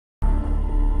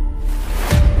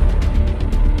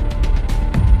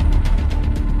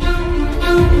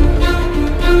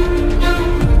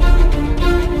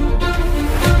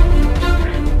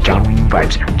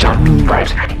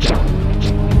Vibes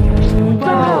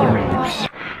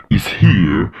is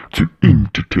here to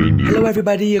entertain you. Hello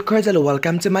everybody, cordial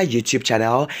welcome to my YouTube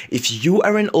channel. If you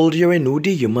are an oldie or a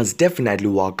newbie, you must definitely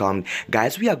welcome.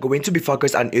 Guys, we are going to be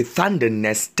focused on Uthando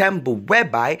Nesthembu,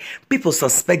 whereby people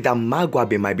suspect that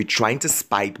MaNgwabe might be trying to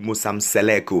spite Musa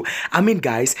Mseleku. I mean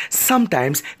guys,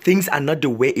 sometimes things are not the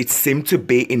way it seemed to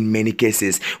be in many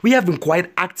cases. We have been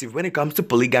quite active when it comes to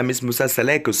polygamist Musa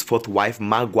Mseleku's fourth wife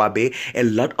MaNgwabe. A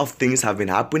lot of things have been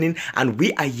happening and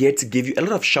we are here to give you a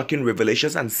lot of shocking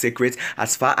revelations and secrets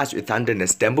as far as Uthando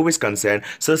Nesthembu is concerned,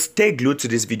 so stay glued to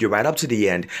this video right up to the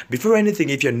end. Before anything,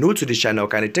 if you're new to the channel,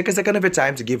 kindly take a second of your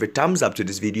time to give a thumbs up to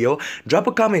this video, drop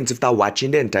a comment after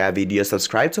watching the entire video,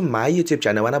 subscribe to my YouTube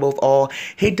channel, and above all,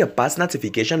 hit the post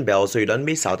notification bell so you don't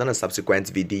miss out on the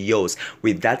subsequent videos.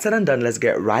 With that said and done, let's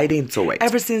get right into it.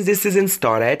 Ever since this season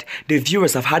started, the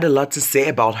viewers have had a lot to say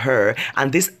about her,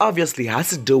 and this obviously has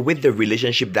to do with the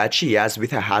relationship that she has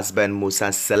with her husband Musa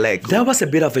Mseleku. There was a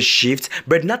bit of a shift,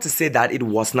 but not to say that it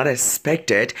was not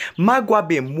expected.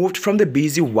 MaNgwabe moved from the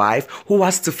busy wife who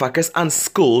has to focus on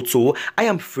school to I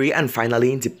am free and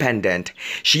finally independent.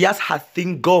 She has her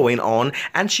thing going on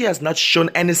and she has not shown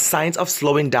any signs of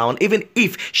slowing down, even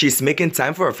if she's making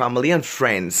time for her family and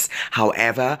friends.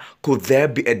 However, could there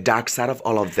be a dark side of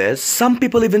all of this? Some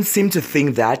people even seem to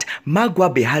think that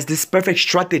MaNgwabe has this perfect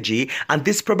strategy and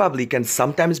this probably can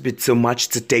sometimes be too much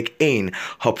to take in.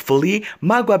 Hopefully,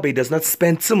 MaNgwabe does not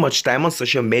spend too much time on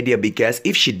social media, because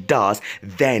if she does,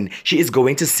 then she is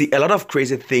going to see a lot of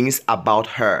crazy things about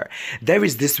her. There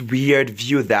is this weird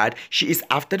view that she is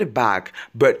after the bag,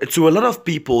 but to a lot of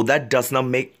people that does not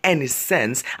make any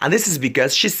sense, and this is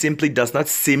because she simply does not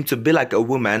seem to be like a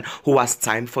woman who has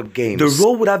time for games. The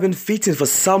role would have been fitting for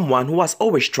someone who has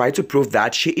always tried to prove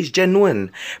that she is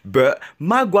genuine, but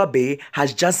MaNgwabe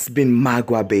has just been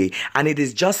MaNgwabe, and it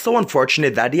is just so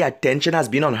unfortunate that the attention has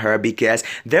been on her because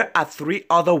there are 3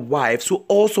 other wives who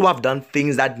also have done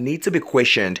things that need to be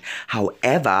questioned.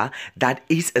 However, that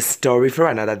is a story for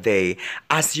another day.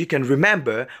 As you can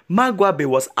remember, MaNgwabe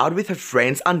was out with her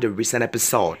friends on the recent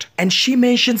episode, and she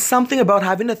mentioned something about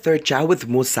having a 3rd child with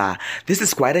Musa. This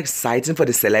is quite exciting for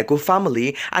the Mseleku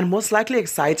family and most likely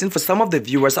exciting for some of the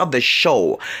viewers of the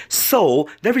show. So,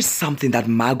 there is something that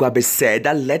MaNgwabe said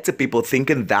that led to people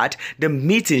thinking that the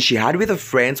meeting she had with her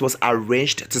friends was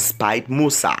arranged to spite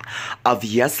Musa.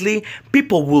 Obviously,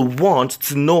 people will want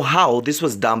to know how this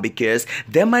was done because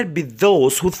there might be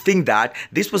those who think that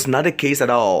this was not the case at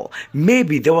all.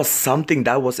 Maybe there was something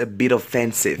that was a bit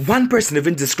offensive. One person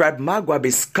even described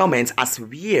MaNgwabe's comments as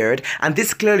weird, and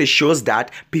this clearly shows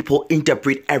that people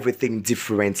interpret everything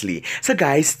differently. So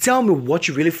guys, tell me what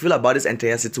you really feel about this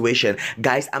entire situation.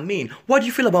 Guys, I mean, what do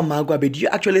you feel about MaNgwabe? Do you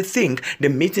actually think the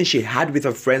meeting she had with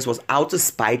her friends was out to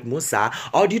spite Musa,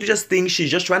 or do you just think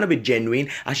she's just trying to be genuine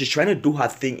and she's trying to do her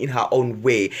thing in her own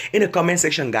way? In the comment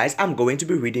section, guys, I'm going to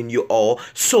be reading you all.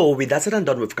 So with that said and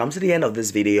done, we've come to the end of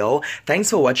this video. Thanks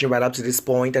for watching right up to this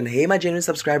point, and hey my genuine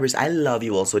subscribers, I love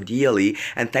you all so dearly,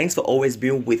 and thanks for always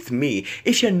being with me.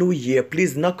 If you're new here,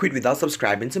 please not quit without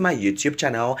subscribing to my YouTube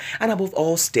channel, and above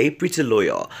all, stay pretty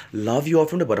loyal. Love you all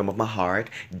from the bottom of my heart.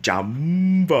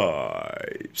 Jam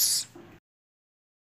vibes.